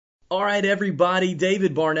All right, everybody,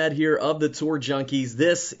 David Barnett here of the Tour Junkies.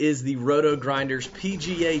 This is the Roto Grinders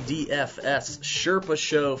PGA DFS Sherpa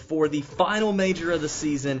show for the final major of the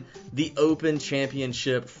season, the Open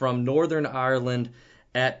Championship from Northern Ireland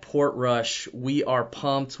at Portrush. We are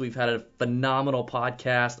pumped. We've had a phenomenal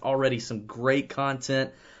podcast, already some great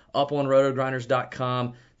content up on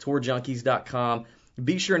rotogrinders.com, tourjunkies.com.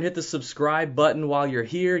 Be sure and hit the subscribe button while you're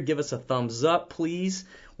here. Give us a thumbs up, please.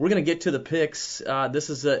 We're going to get to the picks. This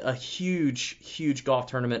is a huge golf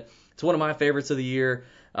tournament. It's one of my favorites of the year.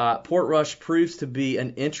 Portrush proves to be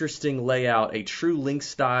an interesting layout, a true link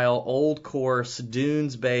style, old course,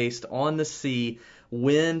 dunes based, on the sea.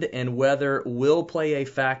 Wind and weather will play a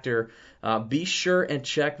factor. Be sure and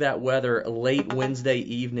check that weather late Wednesday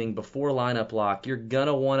evening before lineup lock. You're going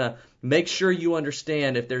to want to make sure you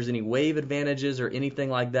understand if there's any wave advantages or anything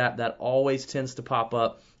like that. That always tends to pop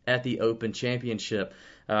up at the Open Championship.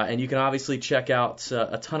 And you can obviously check out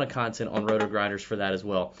a ton of content on Roto Grinders for that as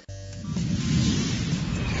well.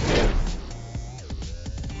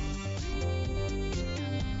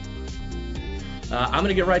 I'm going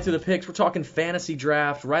to get right to the picks. We're talking fantasy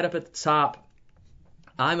draft right up at the top.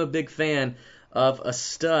 I'm a big fan of a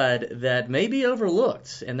stud that may be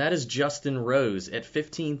overlooked, and that is Justin Rose at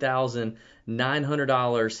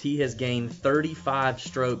 $15,900. He has gained 35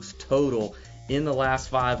 strokes total in the last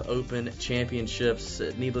 5 Open Championships.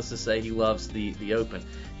 Needless to say, he loves the Open.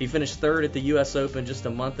 He finished third at the U.S. Open just a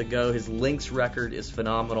month ago. His links record is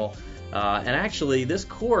phenomenal. And actually, this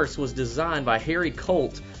course was designed by Harry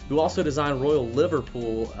Colt, who also designed Royal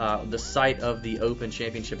Liverpool, the site of the Open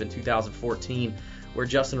Championship in 2014, where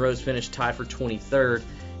Justin Rose finished tied for 23rd.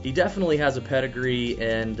 He definitely has a pedigree,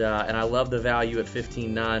 and I love the value at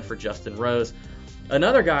 $15,900 for Justin Rose.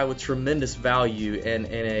 Another guy with tremendous value and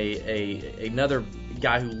another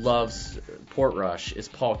guy who loves Portrush is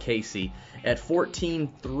Paul Casey. At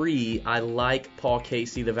 $14,300, I like Paul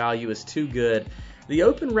Casey. The value is too good. The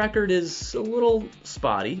Open record is a little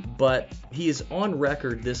spotty, but he is on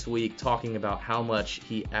record this week talking about how much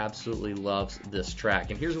he absolutely loves this track.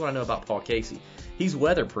 And here's what I know about Paul Casey. He's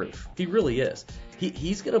weatherproof. He really is.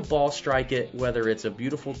 He's going to ball strike it whether it's a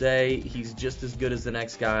beautiful day, he's just as good as the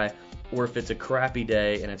next guy, or if it's a crappy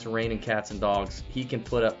day and it's raining cats and dogs, he can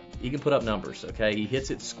put up numbers, okay? He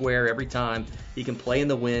hits it square every time. He can play in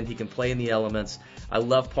the wind. He can play in the elements. I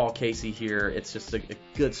love Paul Casey here. It's just a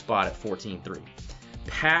good spot at $14,300.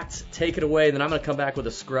 Pat, take it away. Then I'm going to come back with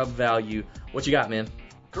a scrub value. What you got, man?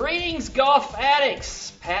 Greetings, golf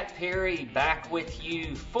addicts. Pat Perry back with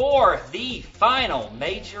you for the final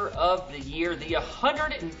major of the year, the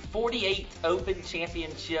 148th Open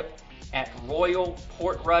Championship at Royal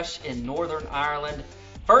Portrush in Northern Ireland.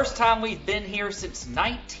 First time we've been here since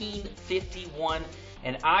 1951,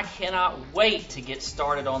 and I cannot wait to get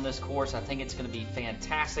started on this course. I think it's going to be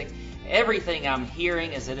fantastic. Everything I'm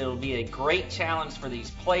hearing is that it'll be a great challenge for these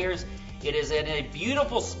players. It is in a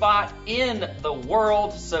beautiful spot in the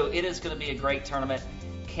world, so it is going to be a great tournament.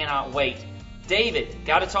 Cannot wait. David,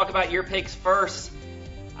 got to talk about your picks first.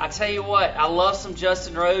 I tell you what, I love some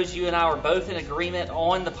Justin Rose. You and I were both in agreement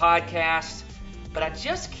on the podcast, but I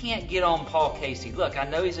just can't get on Paul Casey. Look, I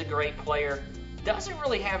know he's a great player. Doesn't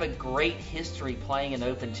really have a great history playing in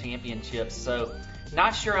Open Championships, so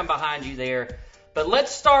not sure I'm behind you there. But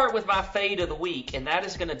let's start with my fade of the week, and that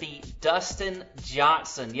is going to be Dustin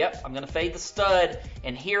Johnson. Yep, I'm going to fade the stud,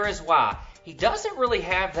 and here is why. He doesn't really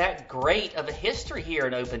have that great of a history here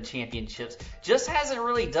in Open Championships. Just hasn't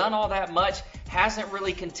really done all that much, hasn't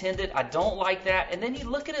really contended. I don't like that. And then you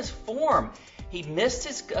look at his form. He missed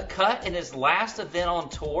his cut in his last event on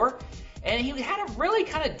tour, and he had a really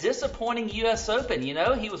kind of disappointing U.S. Open. You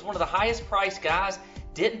know, he was one of the highest priced guys,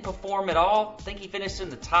 didn't perform at all. I think he finished in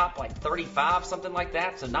the top like 35, something like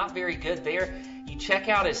that, so not very good there. You check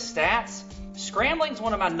out his stats. Scrambling's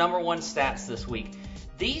one of my number one stats this week.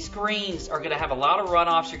 These greens are going to have a lot of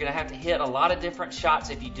runoffs. You're going to have to hit a lot of different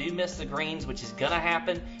shots if you do miss the greens, which is going to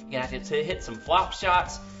happen. You're going to have to hit some flop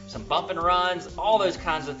shots, some bump and runs, all those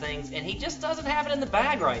kinds of things. And he just doesn't have it in the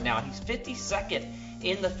bag right now. He's 52nd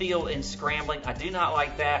in the field in scrambling. I do not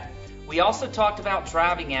like that. We also talked about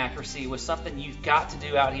driving accuracy was something you've got to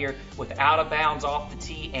do out here with out of bounds off the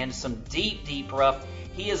tee and some deep rough.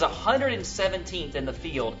 He is 117th in the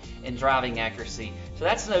field in driving accuracy. So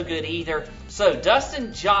that's no good either. So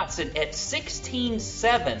Dustin Johnson at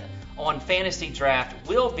 16-7 on Fantasy Draft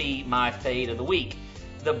will be my fade of the week.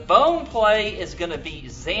 The bone play is going to be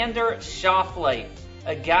Xander Schauffele,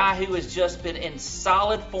 a guy who has just been in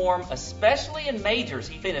solid form, especially in majors.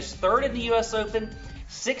 He finished third in the U.S. Open,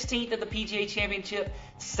 16th at the PGA Championship,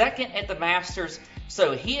 second at the Masters.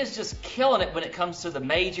 So he is just killing it when it comes to the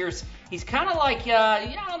majors. He's kind of like,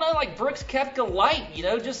 like Brooks Koepka light,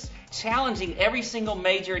 just challenging every single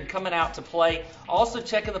major and coming out to play. Also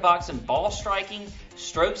checking the box in ball striking,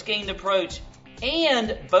 strokes gained approach,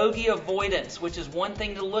 and bogey avoidance, which is one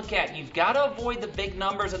thing to look at. You've got to avoid the big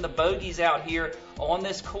numbers and the bogeys out here on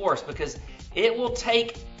this course because it will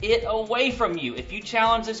take it away from you. If you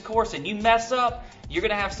challenge this course and you mess up, you're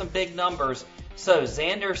going to have some big numbers. So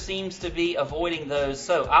Xander seems to be avoiding those.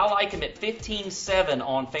 So I like him at 15-7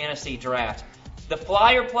 on fantasy draft. The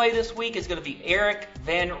flyer play this week is going to be Erik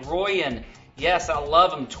van Rooyen. Yes, I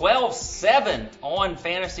love him. 12-7 on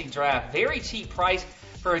fantasy draft. Very cheap price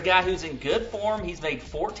for a guy who's in good form. He's made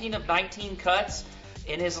 14 of 19 cuts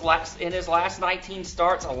in his last 19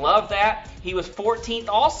 starts. I love that. He was 14th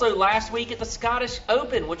also last week at the Scottish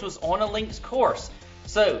Open, which was on a links course.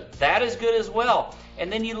 So that is good as well.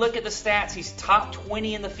 And then you look at the stats. He's top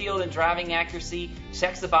 20 in the field in driving accuracy,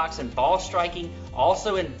 checks the box in ball striking,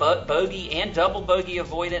 also in bogey and double bogey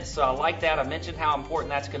avoidance. So I like that. I mentioned how important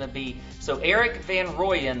that's going to be. So Erik van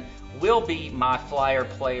Rooyen will be my flyer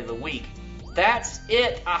play of the week. That's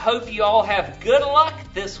it. I hope you all have good luck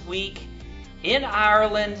this week in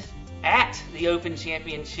Ireland at the Open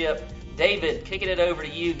Championship. David, kicking it over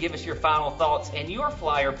to you. Give us your final thoughts and your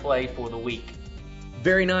flyer play for the week.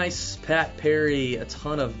 Very nice, Pat Perry. A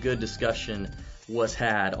ton of good discussion was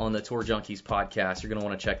had on the Tour Junkies podcast. You're going to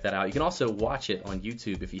want to check that out. You can also watch it on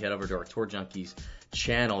YouTube. If you head over to our Tour Junkies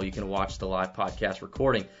channel, you can watch the live podcast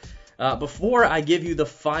recording. Before I give you the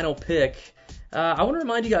final pick, I want to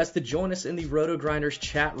remind you guys to join us in the Roto Grinders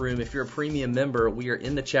chat room. If you're a premium member, we are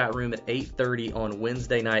in the chat room at 8:30 on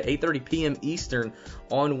Wednesday night, 8:30 p.m. Eastern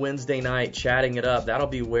on Wednesday night, chatting it up. That'll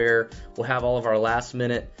be where we'll have all of our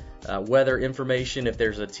last-minute weather information. If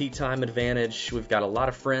there's a tee time advantage, we've got a lot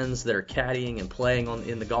of friends that are caddying and playing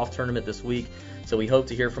in the golf tournament this week, so we hope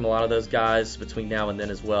to hear from a lot of those guys between now and then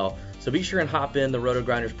as well. So be sure and hop in the Roto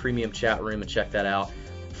Grinders premium chat room and check that out.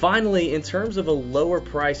 Finally, in terms of a lower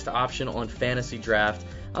priced option on fantasy draft,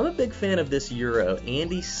 I'm a big fan of this Euro,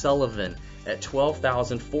 Andy Sullivan at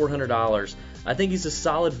 $12,400. I think he's a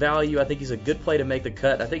solid value. I think he's a good play to make the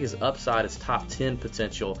cut. I think his upside is top 10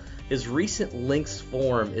 potential. His recent links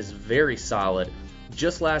form is very solid.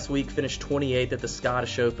 Just last week finished 28th at the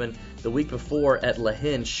Scottish Open. The week before at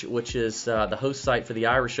Lahinch, which is the host site for the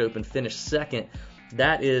Irish Open, finished second.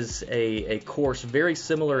 That is a course very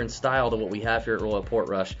similar in style to what we have here at Royal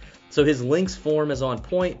Portrush. So his links form is on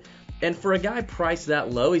point. And for a guy priced that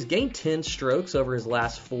low, he's gained 10 strokes over his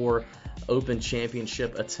last 4 Open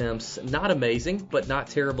Championship attempts. Not amazing, but not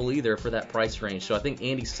terrible either for that price range. So I think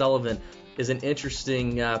Andy Sullivan is an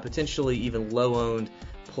interesting, potentially even low-owned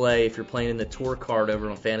play. If you're playing in the tour card over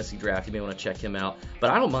on Fantasy Draft, you may want to check him out.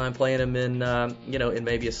 But I don't mind playing him in, in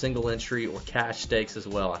maybe a single entry or cash stakes as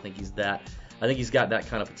well. I think he's got that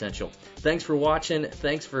kind of potential. Thanks for watching.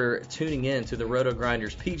 Thanks for tuning in to the Roto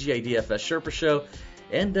Grinders PGA DFS Sherpa Show.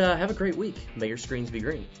 And have a great week. May your screens be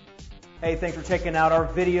green. Hey, thanks for checking out our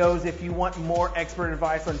videos. If you want more expert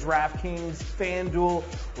advice on DraftKings, FanDuel,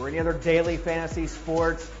 or any other daily fantasy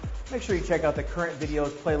sports, make sure you check out the current videos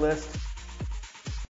playlist.